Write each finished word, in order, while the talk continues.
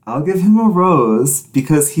I'll give him a rose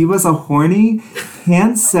because he was a horny,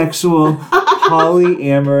 pansexual,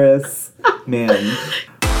 polyamorous man.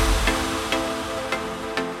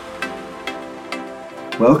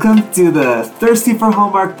 Welcome to the Thirsty for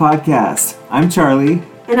Hallmark podcast. I'm Charlie.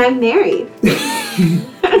 And I'm Mary.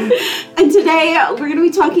 And today we're going to be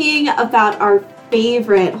talking about our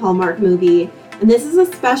favorite Hallmark movie. And this is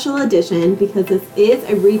a special edition because this is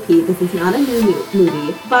a repeat. This is not a new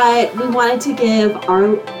movie. But we wanted to give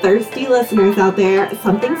our thirsty listeners out there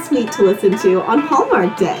something sweet to listen to on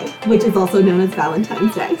Hallmark Day, which is also known as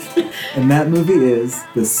Valentine's Day. And that movie is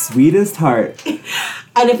The Sweetest Heart.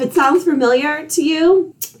 And if it sounds familiar to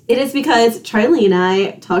you, it is because Charlie and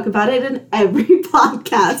I talk about it in every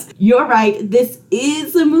podcast. You're right, this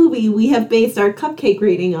is a movie we have based our cupcake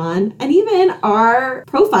rating on, and even our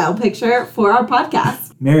profile picture for our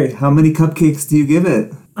podcast. Mary, how many cupcakes do you give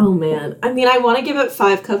it? Oh man, I mean, I want to give it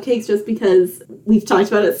 5 cupcakes just because we've talked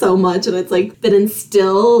about it so much and it's like been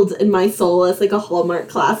instilled in my soul as like a Hallmark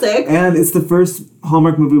classic. And it's the first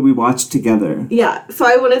Hallmark movie we watched together. Yeah, so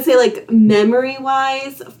I want to say like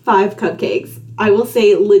memory-wise, 5 cupcakes. I will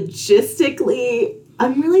say logistically,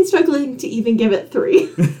 I'm really struggling to even give it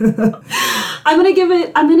 3. I'm gonna give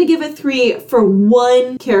it 3 for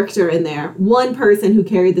one character in there, one person who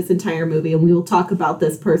carried this entire movie, and we will talk about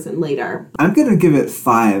this person later. I'm gonna give it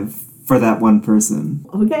 5 for that one person.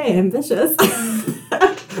 Okay, ambitious.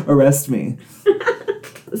 Arrest me.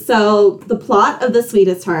 So, the plot of The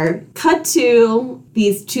Sweetest Heart, cut to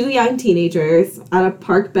these 2 young teenagers at a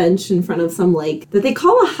park bench in front of some lake that they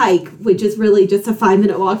call a hike, which is really just a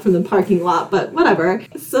 5-minute walk from the parking lot, but whatever.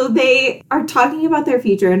 So they are talking about their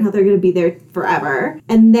future and how they're going to be there forever.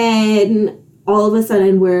 And then all of a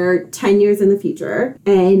sudden we're 10 years in the future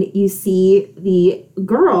and you see the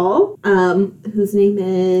girl, whose name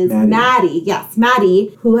is Maddie. Yes,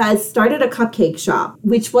 Maddie, who has started a cupcake shop,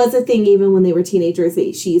 which was a thing even when they were teenagers.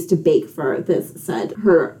 She used to bake for this, said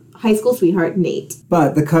her high school sweetheart, Nate.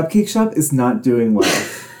 But the cupcake shop is not doing well.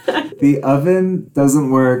 The oven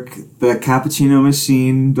doesn't work. The cappuccino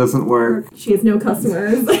machine doesn't work. She has no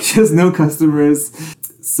customers. She has no customers.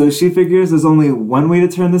 So she figures there's only one way to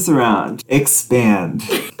turn this around. Expand.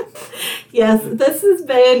 Yes, this has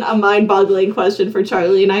been a mind-boggling question for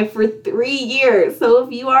Charlie and I for 3 years. So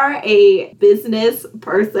if you are a business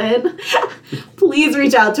person, please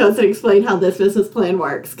reach out to us and explain how this business plan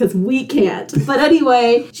works, because we can't. But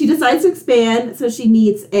anyway, she decides to expand, so she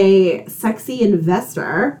meets a sexy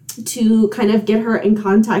investor to kind of get her in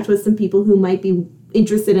contact with some people who might be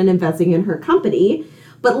interested in investing in her company.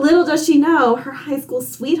 But little does she know, her high school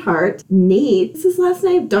sweetheart, Nate, what's his last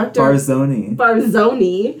name? Dr.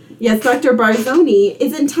 Barzoni. Yes, Dr. Barzoni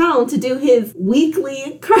is in town to do his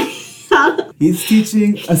weekly He's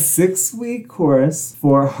teaching a 6-week course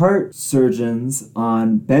for heart surgeons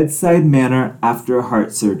on bedside manner after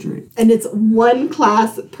heart surgery. And it's 1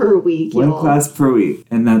 class per week. One class per week,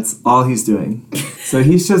 and that's all he's doing. So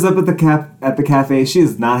he shows up at the cafe. She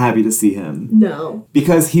is not happy to see him. No.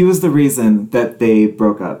 Because he was the reason that they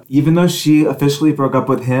broke up. Even though she officially broke up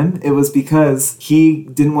with him, it was because he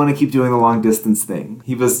didn't want to keep doing the long distance thing.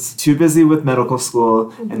 He was too busy with medical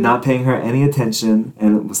school and not paying her any attention,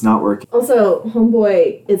 and it was not working. Also,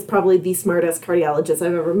 homeboy is probably the smartest cardiologist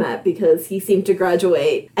I've ever met because he seemed to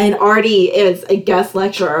graduate and already is a guest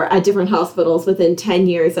lecturer at different hospitals within 10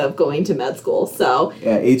 years of going to med school. So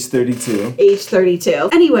yeah, age 32.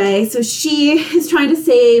 Anyway, so she is trying to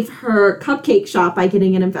save her cupcake shop by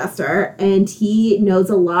getting an investor, and he knows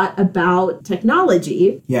a lot about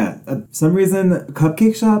technology. Yeah, for some reason, a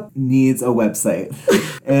cupcake shop needs a website.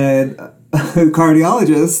 And a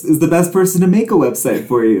cardiologist is the best person to make a website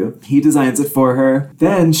for you. He designs it for her.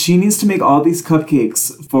 Then she needs to make all these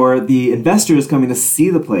cupcakes for the investors coming to see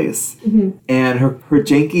the place. Mm-hmm. And her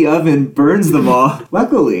janky oven burns them all.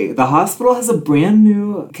 Luckily, the hospital has a brand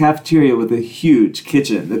new cafeteria with a huge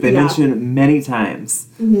kitchen that they mention many times.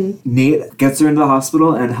 Mm-hmm. Nate gets her into the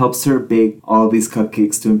hospital and helps her bake all these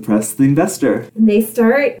cupcakes to impress the investor. And they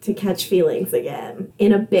start to catch feelings again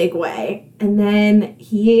in a big way. And then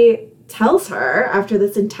he tells her after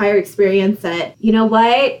this entire experience that, you know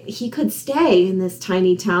what, he could stay in this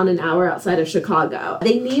tiny town an hour outside of Chicago.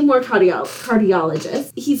 They need more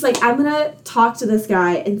cardiologists. He's like, I'm gonna talk to this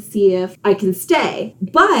guy and see if I can stay.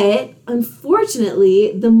 But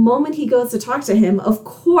unfortunately, the moment he goes to talk to him, of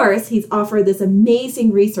course, he's offered this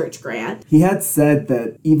amazing research grant. He had said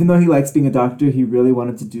that even though he likes being a doctor, he really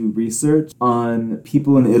wanted to do research on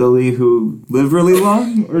people in Italy who live really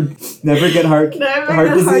long or never get heart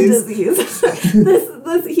disease.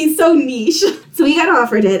 He's so niche. So he got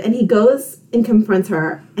offered it, and he goes and confronts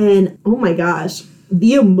her, and oh my gosh,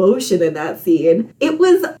 the emotion in that scene. It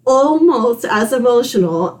was almost as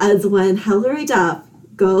emotional as when Hilary Duff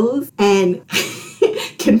goes and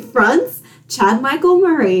confronts Chad Michael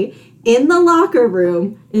Murray in the locker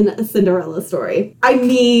room in A Cinderella Story. I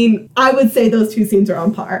mean, I would say those two scenes are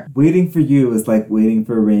on par. Waiting for You is like waiting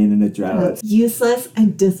for rain in a drought. Useless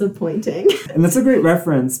and disappointing. And that's a great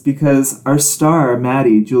reference because our star,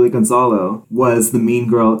 Maddie, Julie Gonzalo, was the mean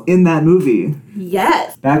girl in that movie.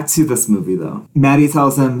 Yes. Back to this movie, though. Maddie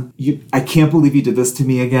tells him, I can't believe you did this to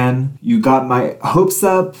me again. You got my hopes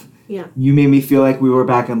up. Yeah. You made me feel like we were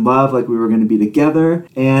back in love, like we were going to be together.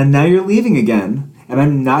 And now you're leaving again. And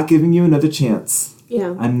I'm not giving you another chance.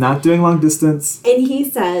 Yeah. I'm not doing long distance. And he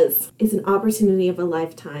says, it's an opportunity of a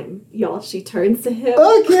lifetime. Y'all, she turns to him.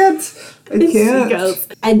 Oh, I can't. I and can't. She goes,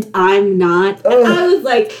 and I'm not. And I was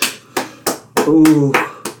like, ooh.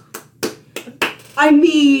 I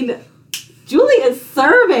mean, Julie is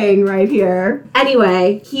serving right here.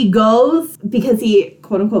 Anyway, he goes because he,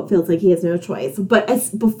 quote unquote, feels like he has no choice. But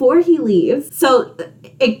before he leaves, so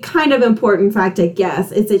a kind of important fact, I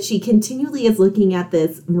guess, is that she continually is looking at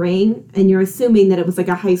this ring, and you're assuming that it was like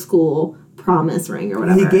a high school promise ring or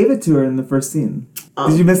whatever. He gave it to her in the first scene. Oh.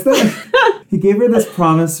 Did you miss that? He gave her this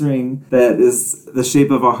promise ring that is the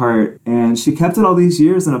shape of a heart, and she kept it all these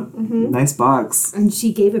years in a nice box. And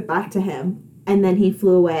she gave it back to him. And then he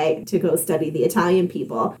flew away to go study the Italian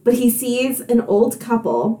people. But he sees an old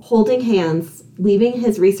couple holding hands, leaving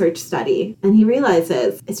his research study, and he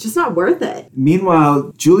realizes it's just not worth it.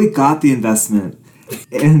 Meanwhile, Julie got the investment,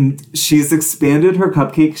 and she's expanded her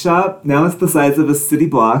cupcake shop. Now it's the size of a city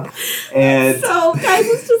block. And so, guys,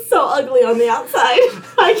 it's just so ugly on the outside.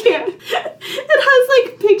 I can't. It has,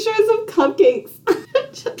 like, pictures of cupcakes.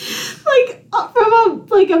 like, from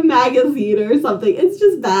a magazine or something. It's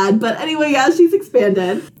just bad. But anyway, yeah, she's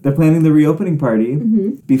expanded. They're planning the reopening party.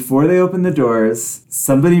 Before they open the doors,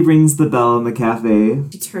 somebody rings the bell in the cafe.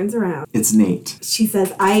 She turns around. It's Nate. She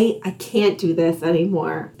says, I can't do this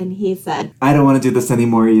anymore. And he said, I don't want to do this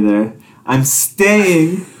anymore either. I'm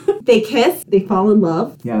staying. They kiss, they fall in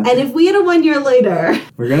love. Yeah. And if we had a 1 year later...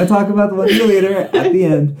 We're going to talk about the 1 year later at the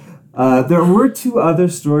end. There were 2 other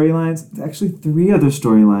storylines. Actually, 3 other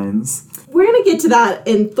storylines. We're going to get to that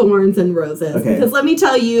in Thorns and Roses. Okay. Because let me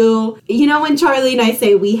tell you, you know when Charlie and I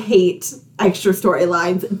say we hate extra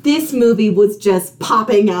storylines, this movie was just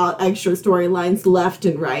popping out extra storylines left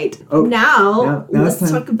and right. Oh, now let's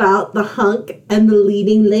talk about the hunk and the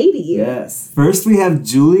leading lady. Yes. First we have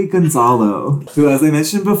Julie Gonzalo, who, as I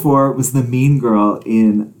mentioned before, was the mean girl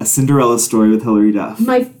in A Cinderella Story with Hilary Duff.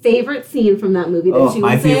 My favorite scene from that movie that she was in.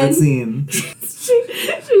 My favorite scene.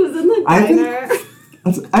 she was in the diner.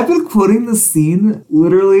 I've been quoting this scene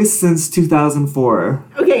literally since 2004.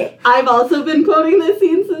 Okay, I've also been quoting this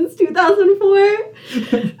scene since 2004.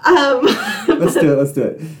 Let's do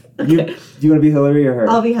it. Okay. Do you want to be Hillary or her?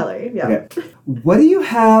 I'll be Hillary, yeah. Okay. What do you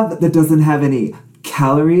have that doesn't have any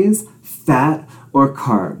calories, fat, or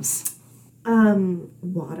carbs?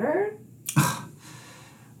 Water?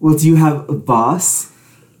 Well, do you have Voss?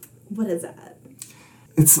 What is that?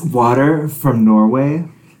 It's water from Norway.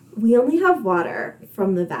 We only have water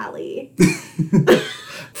from the valley.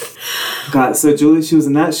 God, so Julie, she was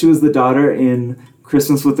in that. She was the daughter in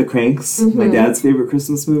Christmas with the Cranks, my dad's favorite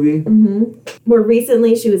Christmas movie. More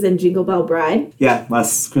recently, she was in Jingle Bell Bride. Yeah,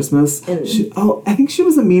 last Christmas. I think she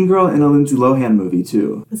was a mean girl in a Lindsay Lohan movie,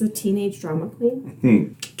 too. Was a teenage drama queen? I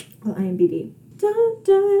think. Well, IMDb. Dun,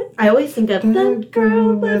 dun. I always think of that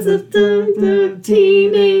girl was a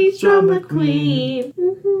teenage drama queen.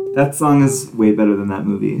 That song is way better than that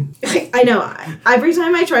movie. I know. Every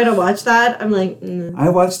time I try to watch that, I'm like... I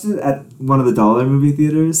watched it at one of the dollar movie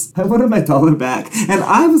theaters. I wanted my dollar back. And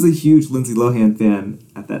I was a huge Lindsay Lohan fan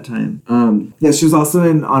at that time. Yeah, she was also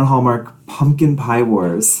on Hallmark Pumpkin Pie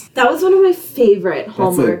Wars. That was one of my favorite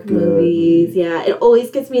Hallmark movies. Yeah, it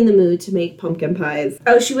always gets me in the mood to make pumpkin pies.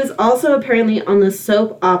 Oh, she was also apparently on the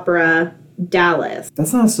soap opera Dallas.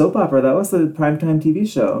 That's not a soap opera. That was a primetime TV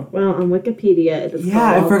show. Well, on Wikipedia it is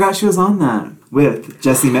Yeah, called. I forgot she was on that with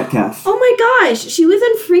Jesse Metcalfe. Oh my gosh, she was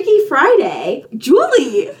in Freaky Friday.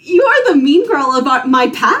 Julie, you are the mean girl of my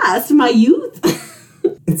past, my youth.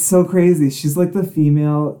 It's so crazy. She's like the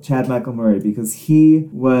female Chad Michael Murray because he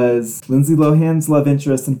was Lindsay Lohan's love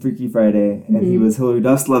interest in Freaky Friday, and he was Hilary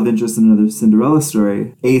Duff's love interest in another Cinderella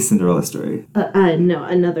story. A Cinderella Story. A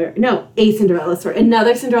Cinderella Story.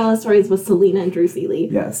 Another Cinderella Story is with Selena and Drew Seeley.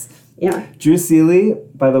 Yes. Yeah. Drew Seeley,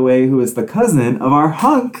 by the way, who is the cousin of our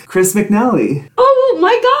hunk, Chris McNally. Oh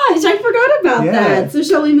my gosh, I forgot about that. So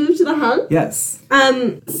shall we move to the hunk? Yes.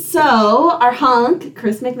 So our hunk,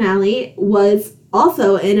 Chris McNally, was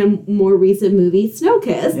also in a more recent movie, Snow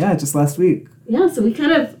Kiss. Yeah, just last week. Yeah, so we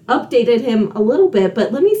kind of updated him a little bit,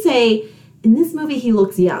 but let me say, in this movie, he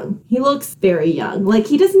looks young. He looks very young. Like,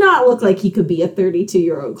 he does not look like he could be a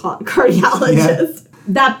 32-year-old cardiologist. Yeah.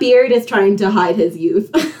 That beard is trying to hide his youth,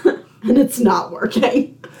 and it's not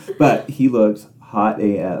working. But he looked hot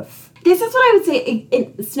AF. This is what I would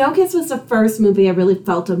say. Snow Kiss was the first movie I really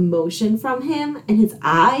felt emotion from him and his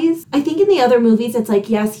eyes. I think in the other movies, it's like,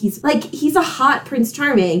 yes, he's a hot Prince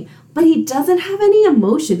Charming, but he doesn't have any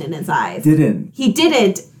emotion in his eyes. He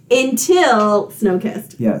didn't until Snow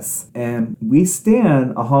Kissed. Yes. And we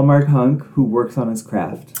stan a Hallmark hunk who works on his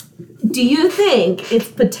craft. Do you think it's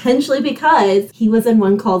potentially because he was in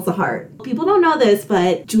One Calls the Heart? People don't know this,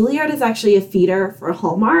 but Juilliard is actually a feeder for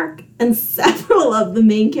Hallmark, and several of the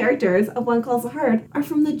main characters of One Calls the Heart are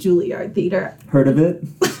from the Juilliard Theater. Heard of it?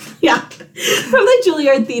 Yeah, from the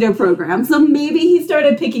Juilliard Theater program. So maybe he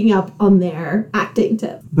started picking up on their acting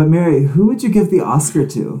tips. But Mary, who would you give the Oscar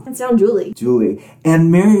to? Hands down, Julie. Julie.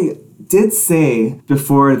 And Mary did say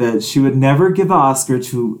before that she would never give an Oscar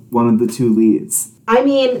to one of the two leads. I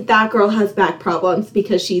mean, that girl has back problems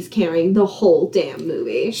because she's carrying the whole damn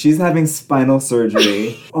movie. She's having spinal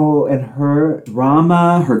surgery. Oh, and her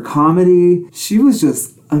drama, her comedy, she was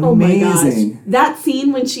just amazing. Oh my gosh. That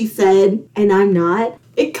scene when she said, "And I'm not,"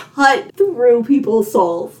 it cut through people's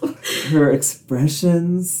souls. Her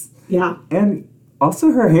expressions. Yeah. And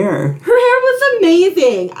also her hair. Her hair was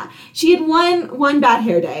amazing. She had one bad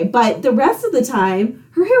hair day, but the rest of the time,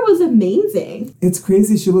 her hair was amazing. It's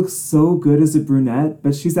crazy. She looks so good as a brunette,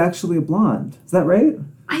 but she's actually a blonde. Is that right?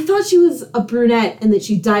 I thought she was a brunette and that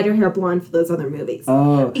she dyed her hair blonde for those other movies.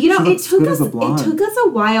 Oh, you know, it took us a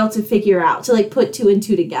while to figure out, to like put two and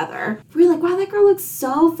two together. We were like, wow, that girl looks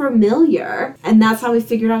so familiar. And that's how we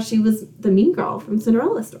figured out she was the mean girl from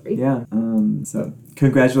Cinderella Story. Yeah. So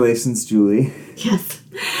congratulations, Julie. Yes.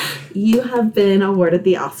 You have been awarded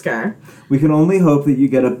the Oscar. We can only hope that you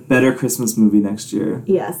get a better Christmas movie next year.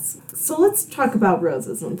 Yes. So let's talk about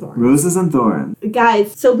Roses and Thorns. Roses and Thorns.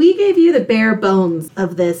 Guys, so we gave you the bare bones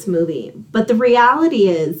of this movie. But the reality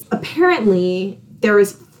is, apparently, there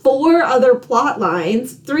is 3 other plot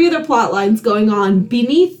lines going on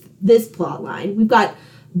beneath this plot line. We've got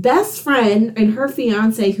best friend and her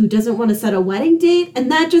fiance who doesn't want to set a wedding date, and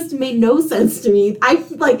that just made no sense to me.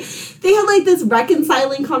 They had this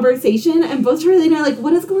reconciling conversation, and both Charlie and I are like,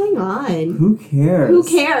 what is going on? Who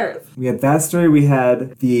cares? We had that story. We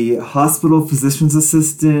had the hospital physician's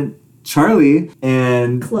assistant, Charlie,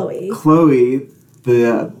 and Chloe,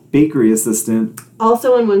 the bakery assistant.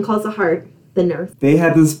 Also in One Calls the Heart, the nurse. They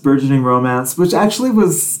had this burgeoning romance, which actually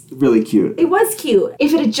was really cute. It was cute.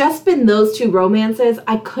 If it had just been those two romances,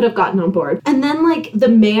 I could have gotten on board. And then, the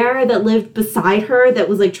mayor that lived beside her that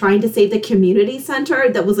was, trying to save the community center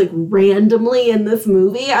that was, randomly in this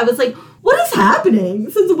movie, I was like, what is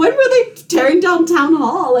happening? Since when were they tearing down Town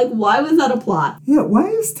Hall? Why was that a plot? Yeah, why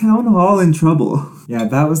is Town Hall in trouble? Yeah,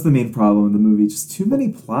 that was the main problem in the movie. Just too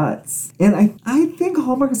many plots. And I think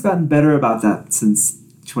Hallmark has gotten better about that since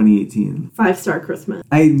 2018. 5-star Christmas.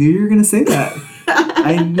 I knew you were going to say that.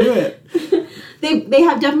 I knew it. They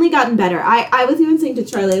have definitely gotten better. I was even saying to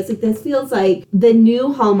Charlie, I was like, this feels like the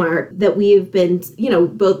new Hallmark that we've been,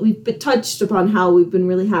 we've been touched upon how we've been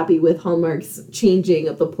really happy with Hallmark's changing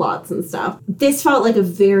of the plots and stuff. This felt like a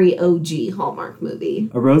very OG Hallmark movie.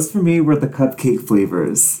 A rose for me were the cupcake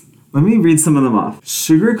flavors. Let me read some of them off.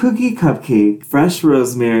 Sugar cookie cupcake, fresh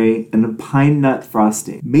rosemary, and a pine nut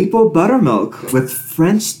frosting. Maple buttermilk with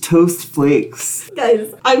French toast flakes.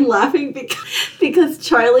 Guys, I'm laughing because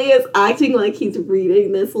Charlie is acting like he's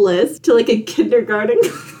reading this list to a kindergarten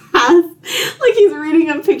class. Like he's reading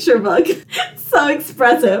a picture book. So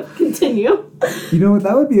expressive. Continue. You know what?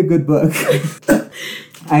 That would be a good book.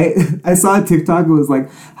 I saw a TikTok. It was like,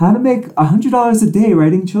 how to make $100 a day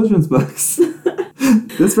writing children's books.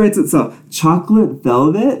 This writes itself. Chocolate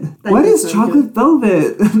velvet? What is so chocolate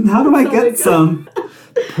velvet? How do I get some?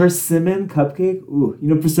 Persimmon cupcake? Ooh,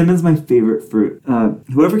 persimmon's my favorite fruit.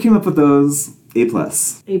 Whoever came up with those, A+.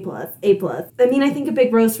 A+. I mean, I think a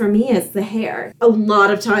big rose for me is the hair. A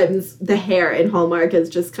lot of times the hair in Hallmark is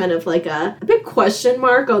just kind of a big question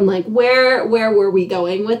mark on where were we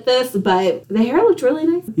going with this, but the hair looked really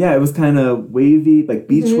nice. Yeah, it was kind of wavy,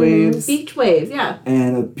 beach waves. Beach waves, yeah.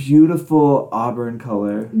 And a beautiful auburn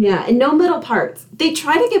color. Yeah, and no middle parts. They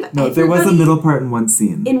try to give there was a middle part in one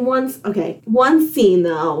scene. One scene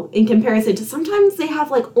though, in comparison to sometimes they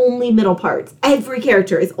have only middle parts. Every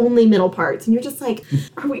character is only middle parts, and you're just like,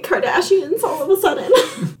 are we Kardashians all of a sudden?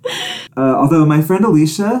 Although my friend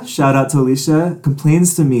Alicia, shout out to Alicia,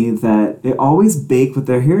 complains to me that they always bake with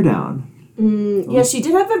their hair down. Yeah, she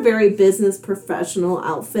did have a very business professional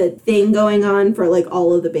outfit thing going on for like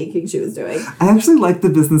all of the baking she was doing. I actually like the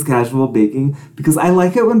business casual baking because I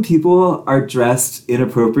like it when people are dressed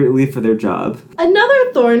inappropriately for their job.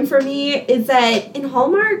 Another thorn for me is that in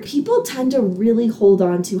Hallmark, people tend to really hold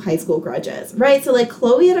on to high school grudges, right? So like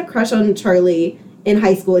Chloe had a crush on Charlie in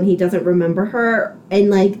high school and he doesn't remember her,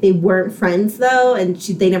 and like they weren't friends though, and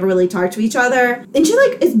they never really talked to each other, and she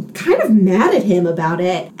like is kind of mad at him about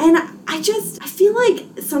it. And I feel like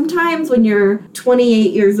sometimes when you're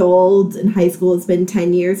 28 years old and high school has been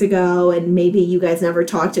 10 years ago and maybe you guys never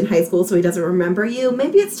talked in high school so he doesn't remember you,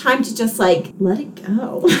 maybe it's time to just like let it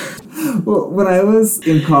go. Well, when I was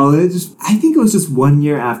in college, I think it was just 1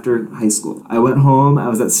 year after high school, I went home, I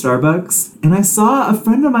was at Starbucks, and I saw a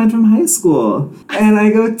friend of mine from high school. And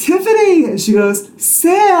I go, Tiffany! And she goes,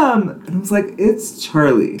 Sam! And I was like, it's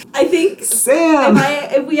Charlie. I think Sam!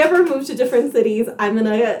 if we ever move to different cities, I'm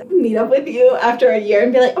gonna meet up with you after a year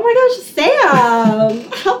and be like, oh my gosh,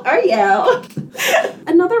 Sam! How are you?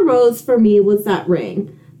 Another rose for me was that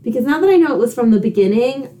ring. Because now that I know it was from the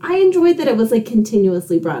beginning, I enjoyed that it was like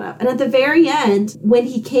continuously brought up. And at the very end, when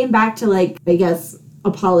he came back to like, I guess,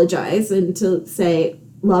 apologize and to say,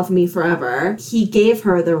 love me forever, he gave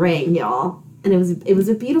her the ring, y'all. And it was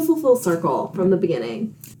a beautiful full circle from the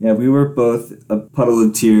beginning. Yeah, we were both a puddle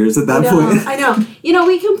of tears at that point. I know. You know,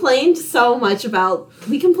 we complained so much about...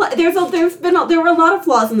 There were a lot of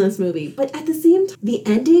flaws in this movie, but at the same time, the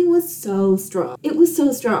ending was so strong. It was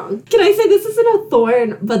so strong. Can I say this isn't a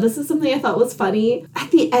thorn, but this is something I thought was funny?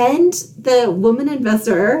 At the end, the woman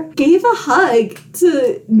investor gave a hug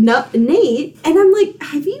to Nate, and I'm like,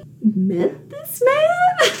 have you met this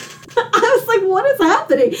man? I was like, what is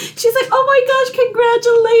happening? She's like, oh my gosh,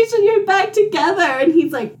 congratulations, you're back together. And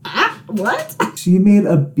he's like, what? She made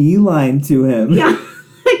a beeline to him. Yeah.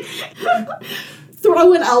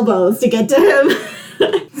 Throwing elbows to get to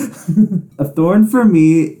him. A thorn for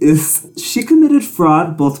me is she committed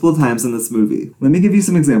fraud multiple times in this movie. Let me give you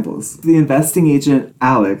some examples. The investing agent,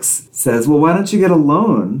 Alex, says, well, why don't you get a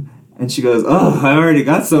loan? And she goes, oh, I already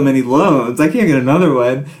got so many loans. I can't get another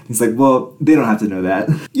one. He's like, well, they don't have to know that.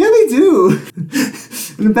 Yeah, they do.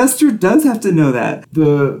 An investor does have to know that.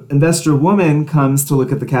 The investor woman comes to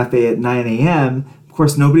look at the cafe at 9 a.m. Of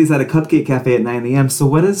course, nobody's at a cupcake cafe at 9 a.m. So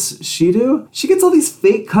what does she do? She gets all these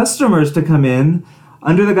fake customers to come in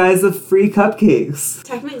under the guise of free cupcakes.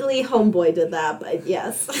 Technically, Homeboy did that, but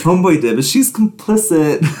yes. Homeboy did, but she's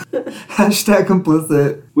complicit. Hashtag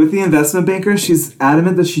complicit. With the investment banker, she's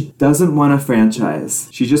adamant that she doesn't want a franchise.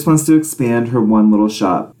 She just wants to expand her one little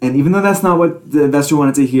shop. And even though that's not what the investor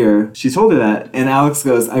wanted to hear, she told her that. And Alex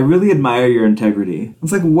goes, I really admire your integrity. I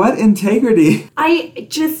was like, what integrity?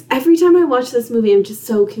 Every time I watch this movie, I'm just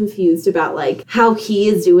so confused about, like, how he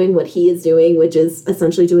is doing what he is doing, which is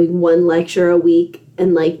essentially doing one lecture a week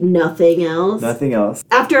and, like, nothing else. Nothing else.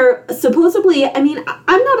 After, supposedly, I mean,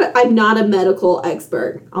 I'm not a medical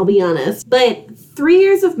expert, I'll be honest, but 3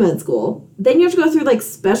 years of med school, then you have to go through, like,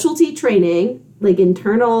 specialty training, like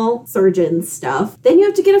internal surgeon stuff, then you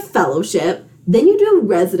have to get a fellowship, then you do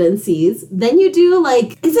residencies, then you do,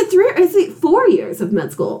 like, is it 4 years of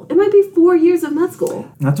med school? It might be 4 years of med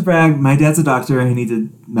school. Not to brag, my dad's a doctor and he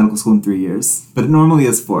did medical school in 3 years, but it normally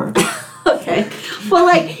is 4. Okay. Well,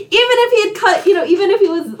 like, even if he had cut, even if he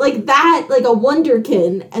was like that, like a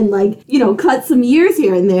wonderkin and like, cut some years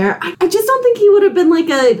here and there, I just don't think he would have been like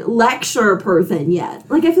a lecturer person yet.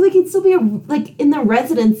 Like, I feel like he'd still be like in the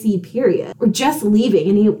residency period or just leaving,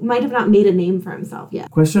 and he might have not made a name for himself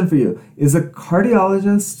yet. Question for you. Is a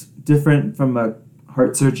cardiologist different from a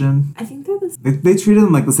heart surgeon? I think they're the same. They treated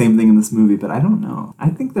them like the same thing in this movie, but I don't know. I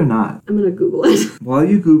think they're not. I'm gonna Google it. While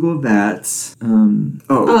you Google that,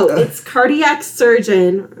 it's cardiac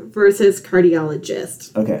surgeon versus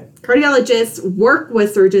cardiologist. Okay. Cardiologists work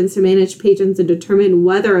with surgeons to manage patients and determine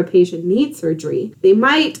whether a patient needs surgery. They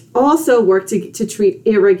might also work to treat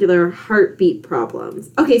irregular heartbeat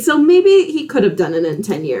problems. Okay, so maybe he could have done it in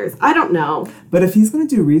 10 years. I don't know. But if he's going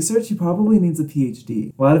to do research, he probably needs a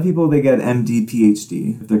PhD. A lot of people, they get MD, PhD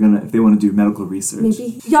if they want to do medical research.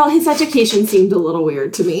 Maybe. Y'all, his education seemed a little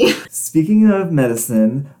weird to me. Speaking of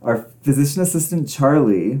medicine, our physician assistant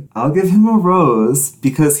Charlie, I'll give him a rose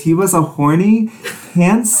because he was a horny,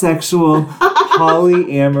 pansexual,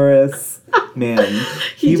 polyamorous man.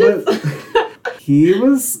 He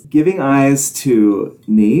was giving eyes to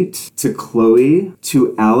Nate, to Chloe,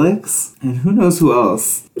 to Alex, and who knows who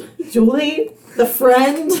else. Julie, the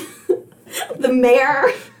friend, the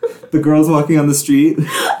mayor. The girls walking on the street.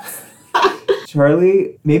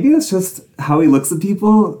 Charlie, maybe that's just how he looks at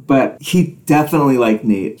people, but he definitely liked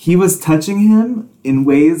Nate. He was touching him in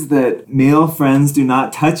ways that male friends do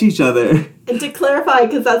not touch each other. And to clarify,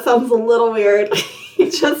 because that sounds a little weird, he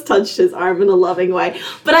just touched his arm in a loving way.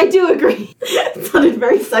 But I do agree. It sounded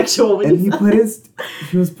very sexual when And you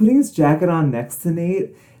he was putting his jacket on next to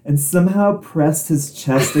Nate and somehow pressed his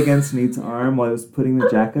chest against Nate's arm while he was putting the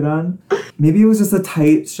jacket on. Maybe it was just a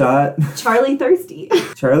tight shot. Charlie thirsty.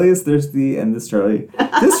 Charlie is thirsty, and this Charlie.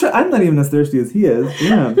 I'm not even as thirsty as he is.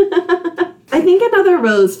 Yeah. I think another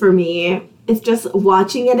rose for me is just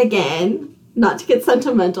watching it again. Not to get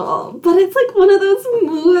sentimental, but it's like one of those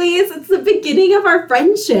movies. It's the beginning of our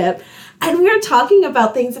friendship. And we were talking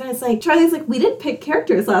about things, and I was like, Charlie's like, we didn't pick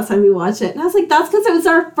characters last time we watched it. And I was like, that's because it was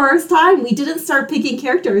our first time. We didn't start picking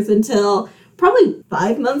characters until probably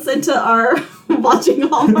 5 months into our watching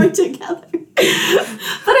Hallmark together. But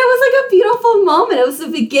it was like a beautiful moment. It was the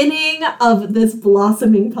beginning of this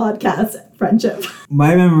blossoming podcast friendship.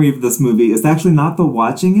 My memory of this movie is actually not the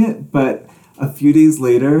watching it, but a few days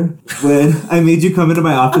later when I made you come into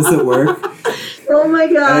my office at work. Oh my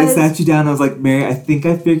god. And I sat you down and I was like, Mary, I think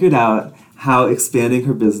I figured out how expanding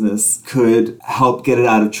her business could help get it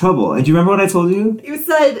out of trouble. And do you remember what I told you? You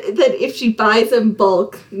said that if she buys in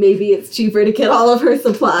bulk, maybe it's cheaper to get all of her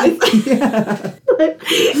supplies. Yeah.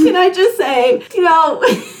 Can I just say,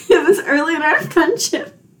 it was early in our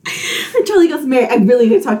friendship. And Charlie goes, Mary, I really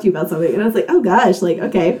need to talk to you about something. And I was like, oh gosh,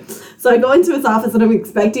 okay. So I go into his office and I'm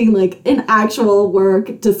expecting an actual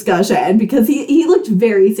work discussion because he looked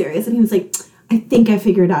very serious and he was like, I think I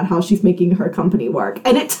figured out how she's making her company work.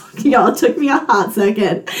 And it took me a hot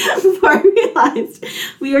second before I realized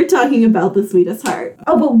we were talking about The Sweetest Heart.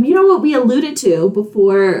 Oh, but you know what we alluded to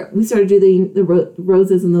before we started doing the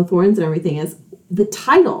roses and the thorns and everything is the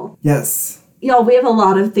title. Yes. Y'all, we have a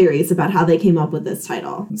lot of theories about how they came up with this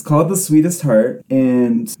title. It's called The Sweetest Heart,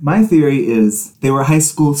 and my theory is they were high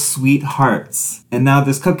school sweethearts, and now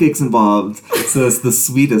there's cupcakes involved, so it's The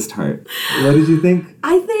Sweetest Heart. What did you think?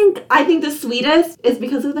 I think the sweetest is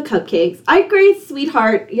because of the cupcakes. I agree,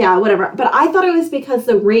 sweetheart, yeah, whatever. But I thought it was because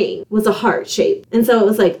the ring was a heart shape. And so it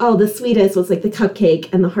was like, oh, the sweetest was like the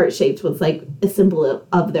cupcake, and the heart shaped was like a symbol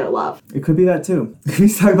of their love. It could be that too. Can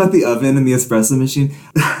we talk about the oven and the espresso machine?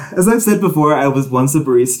 As I've said before, I was once a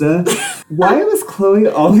barista. Why was Chloe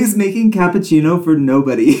always making cappuccino for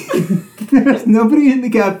nobody? There's nobody in the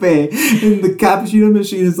cafe, and the cappuccino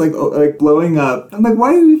machine is like blowing up. I'm like,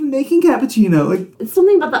 why are you even making cappuccino? It's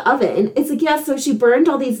something about the oven. It's like, yeah, so she burned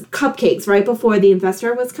all these cupcakes right before the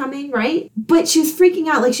investor was coming, right? But she was freaking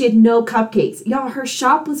out like she had no cupcakes. Y'all, her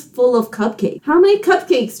shop was full of cupcakes. How many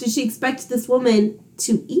cupcakes did she expect this woman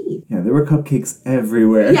to eat? Yeah, there were cupcakes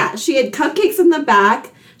everywhere. Yeah, she had cupcakes in the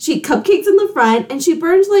back. She had cupcakes in the front, and she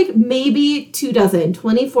burned maybe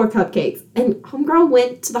 24 cupcakes. And homegirl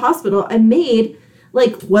went to the hospital and made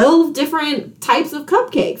 12 different types of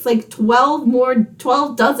cupcakes,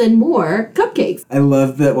 12 dozen more cupcakes. I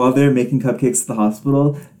love that while they were making cupcakes at the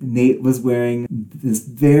hospital, Nate was wearing this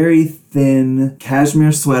very thin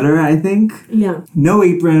cashmere sweater, I think. Yeah. No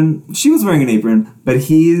apron. She was wearing an apron, but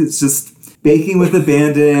he's just baking with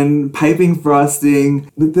abandon, piping frosting,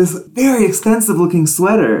 with this very expensive looking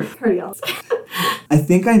sweater. Pretty awesome. I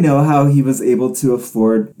think I know how he was able to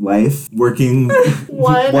afford life working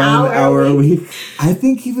 1 hour a week. I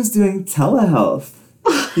think he was doing telehealth.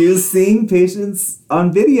 He was seeing patients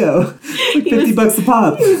on video. $50 a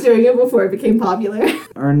pop. He was doing it before it became popular.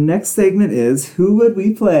 Our next segment is Who Would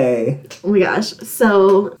We Play? Oh my gosh.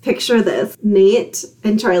 So picture this. Nate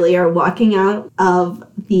and Charlie are walking out of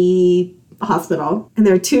the hospital, and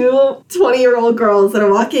there are two 20-year-old girls that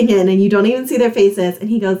are walking in, and you don't even see their faces, and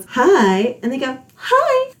he goes, hi, and they go,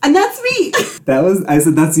 hi, and that's me. I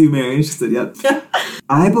said, that's you, Mary, and she said, yep.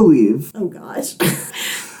 I believe oh gosh.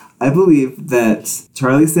 I believe that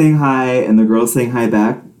Charlie saying hi and the girls saying hi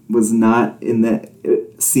back was not in the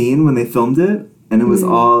scene when they filmed it, and it was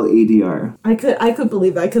all ADR. I could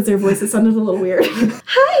believe that because their voices sounded a little weird.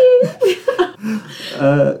 Hi.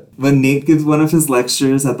 When Nate gives one of his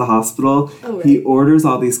lectures at the hospital, he orders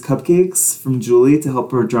all these cupcakes from Julie to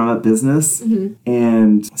help her drum up business. Mm-hmm.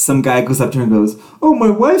 And some guy goes up to her and goes, oh,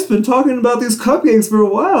 my wife's been talking about these cupcakes for a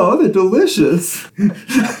while. They're delicious.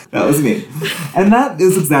 That was me. And that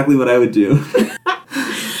is exactly what I would do.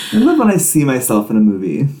 I love when I see myself in a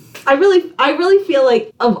movie. I really feel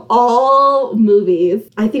like of all movies,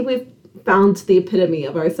 I think we've found the epitome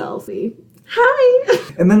of ourselves. Hi!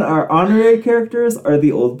 And then our honorary characters are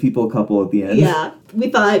the old people couple at the end. Yeah. We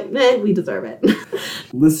thought, we deserve it.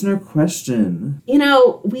 Listener question.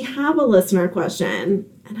 We have a listener question.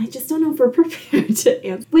 And I just don't know if we're prepared to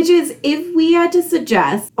answer. Which is, if we had to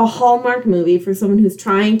suggest a Hallmark movie for someone who's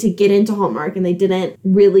trying to get into Hallmark and they didn't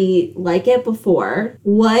really like it before,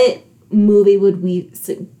 what movie would we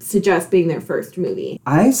suggest being their first movie?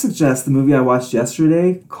 I suggest the movie I watched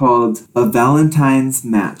yesterday called A Valentine's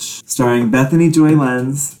Match, starring Bethany Joy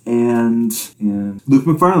Lenz and Luke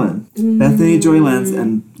McFarlane. Bethany Joy Lenz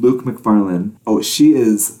and Luke McFarlane. Oh, she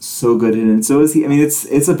is so good in it, and so is he. I mean,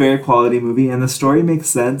 it's a very quality movie, and the story makes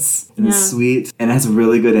sense, and it's sweet, and it has a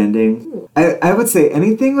really good ending. I would say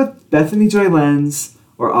anything with Bethany Joy Lenz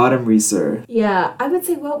or Autumn Reeser. Yeah, I would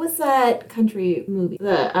say, what was that country movie?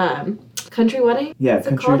 The Country Wedding? Yeah, Is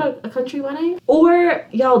it called a Country Wedding? Or,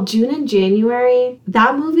 y'all, June and January.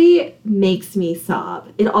 That movie makes me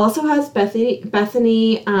sob. It also has Bethany,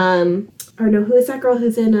 or no, who is that girl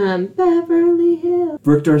who's in Beverly Hills?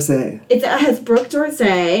 Brooke Dorsey. It has Brooke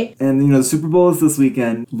Dorsey. And, the Super Bowl is this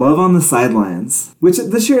weekend. Love on the Sidelines, which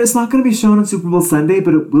this year is not going to be shown on Super Bowl Sunday,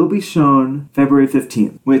 but it will be shown February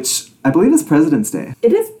 15th, which I believe is President's Day.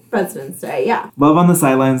 It is President's Day, yeah. Love on the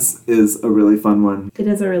Sidelines is a really fun one. It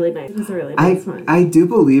is a really nice one. I do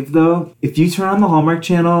believe, though, if you turn on the Hallmark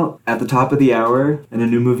Channel at the top of the hour and a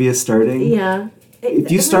new movie is starting... Yeah.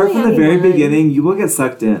 If you start from the very beginning, you will get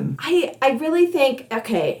sucked in. I really think,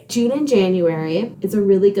 okay, June and January is a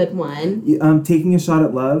really good one. Taking a Shot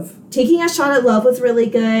at Love. Taking a Shot at Love was really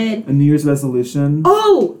good. A New Year's Resolution.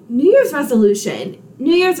 Oh, New Year's Resolution.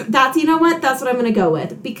 You know what? That's what I'm going to go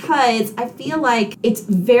with. Because I feel like it's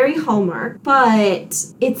very Hallmark, but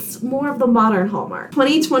it's more of the modern Hallmark.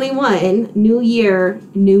 2021, new year,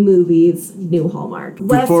 new movies, new Hallmark.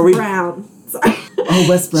 Wes Brown. Sorry. Oh,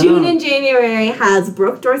 Wes Brown. June and January has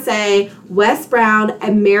Brooke Dorsey, Wes Brown,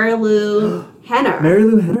 and Mary Lou Henner. Mary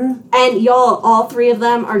Lou Henner? And y'all, all three of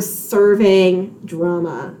them are serving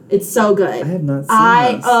drama. It's so good. I have not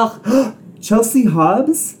seen this. Chelsea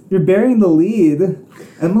Hobbs? You're bearing the lead.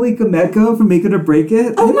 Emily Gametko from Make It or Break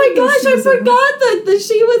It? Oh my gosh, I forgot that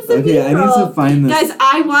she was the Okay, I need to find this. Guys,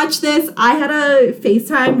 I watched this. I had a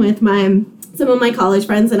FaceTime with some of my college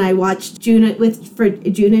friends, and I watched June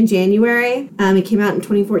and January. It came out in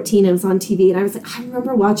 2014. It was on TV, and I was like, I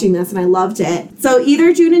remember watching this, and I loved it. So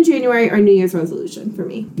either June and January or New Year's Resolution for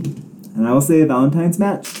me. And I will say a Valentine's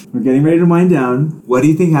Match. We're getting ready to wind down. What do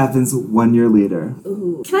you think happens 1 year later?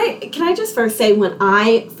 Ooh. Can I just first say, when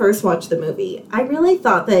I first watched the movie, I really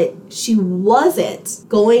thought that she wasn't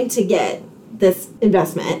going to get this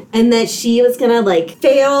investment, and that she was gonna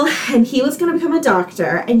fail, and he was gonna become a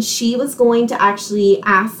doctor, and she was going to actually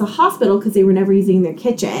ask the hospital, because they were never using their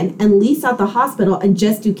kitchen, and lease out the hospital and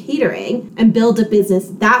just do catering and build a business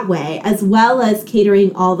that way, as well as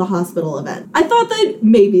catering all the hospital events. I thought that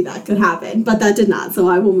maybe that could happen, but that did not, so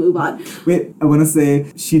I will move on. Wait, I want to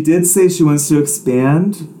say, she did say she wants to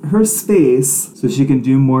expand her space so she can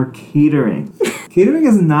do more catering. Catering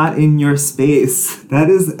is not in your space. That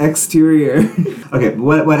is exterior. Okay,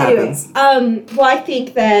 what happens? Well, I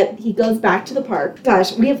think that he goes back to the park.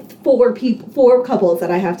 Gosh, we have four couples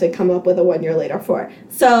that I have to come up with a 1 year later for.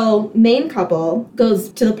 So, main couple goes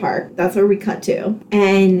to the park. That's where we cut to.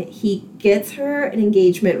 And he gets her an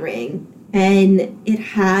engagement ring. And it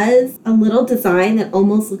has a little design that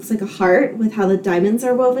almost looks like a heart with how the diamonds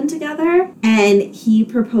are woven together. And he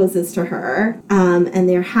proposes to her, and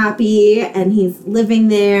they're happy, and he's living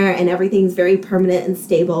there, and everything's very permanent and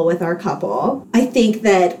stable with our couple. I think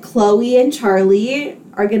that Chloe and Charlie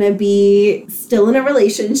are going to be still in a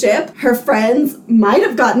relationship. Her friends might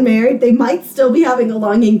have gotten married. They might still be having a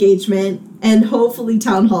long engagement. And hopefully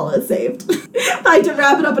Town Hall is saved. I had to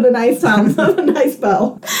wrap it up in a nice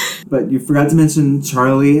bow. But you forgot to mention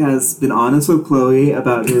Charlie has been honest with Chloe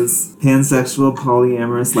about his pansexual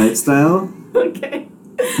polyamorous lifestyle. Okay.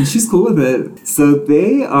 And she's cool with it. So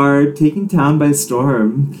they are taking town by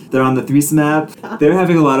storm. They're on the threesome app. They're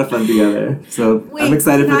having a lot of fun together. So I'm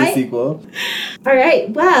excited for the sequel. All right.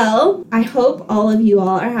 Well, I hope all of you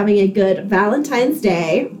all are having a good Valentine's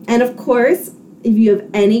Day. And of course, if you have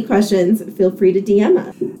any questions, feel free to DM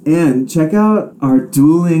us. And check out our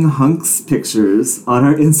dueling hunks pictures on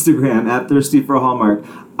our Instagram at Thirsty for Hallmark.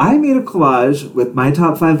 I made a collage with my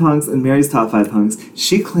top 5 hunks and Mary's top 5 hunks.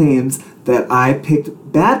 She claims that I picked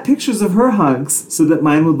bad pictures of her hunks so that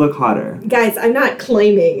mine would look hotter. Guys, I'm not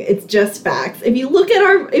claiming, it's just facts. If you look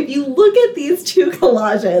at these two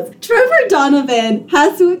collages, Trevor Donovan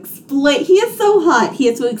has to explain, he is so hot, he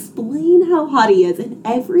has to explain how hot he is in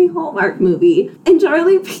every Hallmark movie. And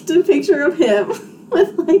Charlie picked a picture of him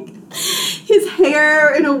with his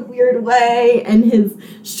hair in a weird way, and his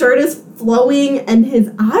shirt is flowing, and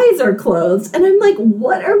his eyes are closed. And I'm like,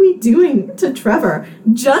 what are we doing to Trevor?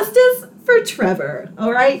 Justice for Trevor.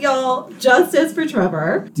 All right, y'all? Justice for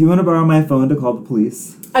Trevor. Do you want to borrow my phone to call the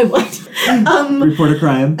police? I would. Report a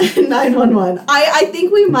crime. 911. I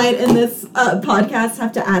think we might in this podcast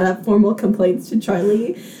have to add up formal complaints to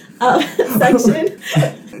Charlie section.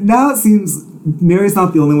 Now it seems Mary's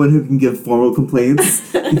not the only one who can give formal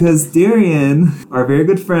complaints because Darian, our very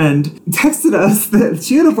good friend, texted us that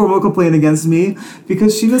she had a formal complaint against me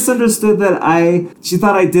because she misunderstood that she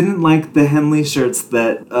thought I didn't like the Henley shirts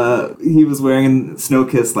that he was wearing in Snow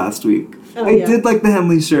Kiss last week. I did like the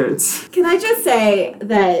Henley shirts. Can I just say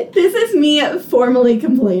that this is me formally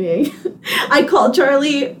complaining? I called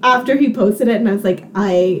Charlie after he posted it and I was like,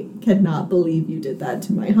 I cannot believe you did that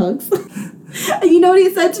to my hunks. And you know what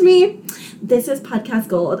he said to me? This is podcast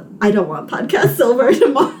gold. I don't want podcast silver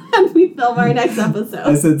tomorrow when we film our next episode.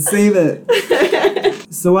 I said, save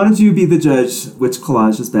it. So why don't you be the judge which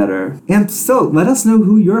collage is better? And so, let us know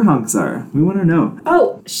who your hunks are. We want to know.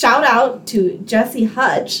 Oh, shout out to Jesse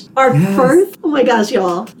Hutch. Our first, oh my gosh,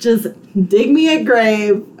 y'all. Just dig me a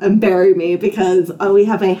grave and bury me because we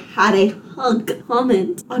had a hunk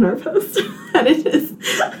comment on our post. And it is,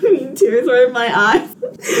 tears were in my eyes.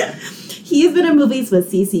 He's been in movies with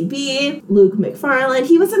CCB, Luke McFarlane.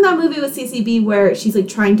 He was in that movie with CCB where she's like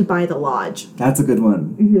trying to buy the lodge. That's a good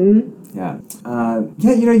one. Mm-hmm. Yeah.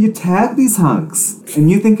 You tag these hunks and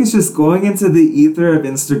you think it's just going into the ether of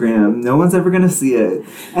Instagram. No one's ever going to see it.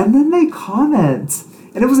 And then they comment.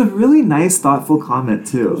 And it was a really nice, thoughtful comment,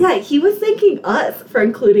 too. Yeah, he was thanking us for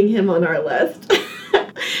including him on our list.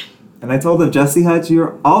 And I told him, Jesse Hutch,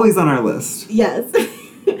 you're always on our list. Yes.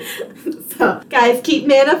 So, guys, keep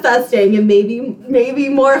manifesting and maybe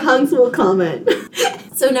more hunks will comment.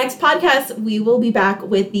 So next podcast, we will be back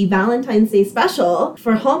with the Valentine's Day special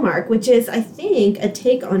for Hallmark, which is, I think, a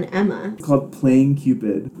take on Emma. It's called Playing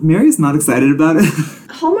Cupid. Mary's not excited about it.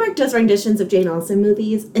 Hallmark does renditions of Jane Austen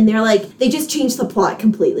movies, and they just change the plot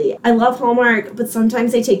completely. I love Hallmark, but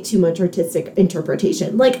sometimes they take too much artistic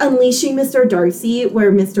interpretation. Like Unleashing Mr. Darcy,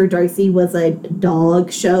 where Mr. Darcy was a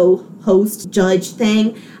dog show host judge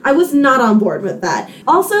thing. I was not on board with that.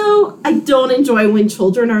 Also, I don't enjoy when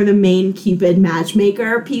children are the main Cupid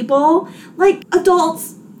matchmaker people. Like,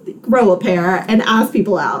 adults grow a pair and ask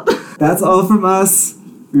people out. That's all from us.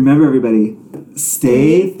 Remember, everybody,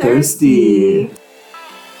 stay thirsty.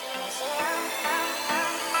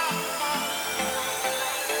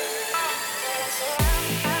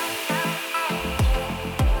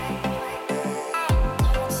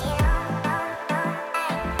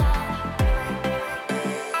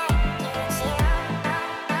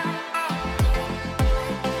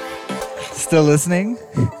 Still listening?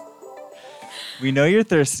 We know you're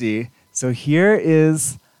thirsty, so here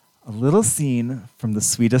is a little scene from The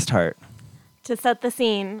Sweetest Heart. To set the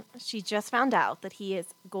scene, she just found out that he is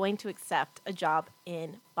going to accept a job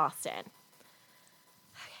in Boston.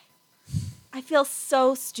 Okay. I feel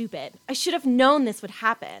so stupid. I should have known this would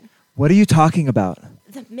happen. What are you talking about?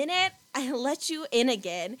 The minute I let you in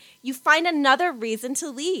again, you find another reason to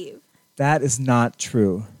leave. That is not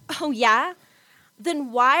true. Oh, yeah?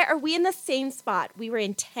 Then why are we in the same spot we were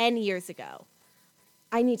in 10 years ago?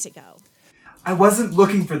 I need to go. I wasn't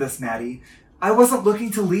looking for this, Maddie. I wasn't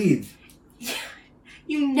looking to leave.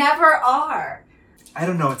 You never are. I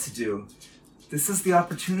don't know what to do. This is the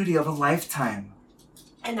opportunity of a lifetime.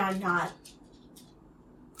 And I'm not.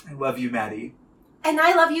 I love you, Maddie. And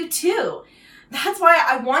I love you too. That's why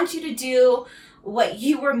I want you to do what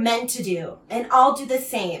you were meant to do. And I'll do the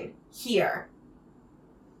same here.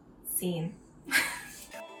 Scene.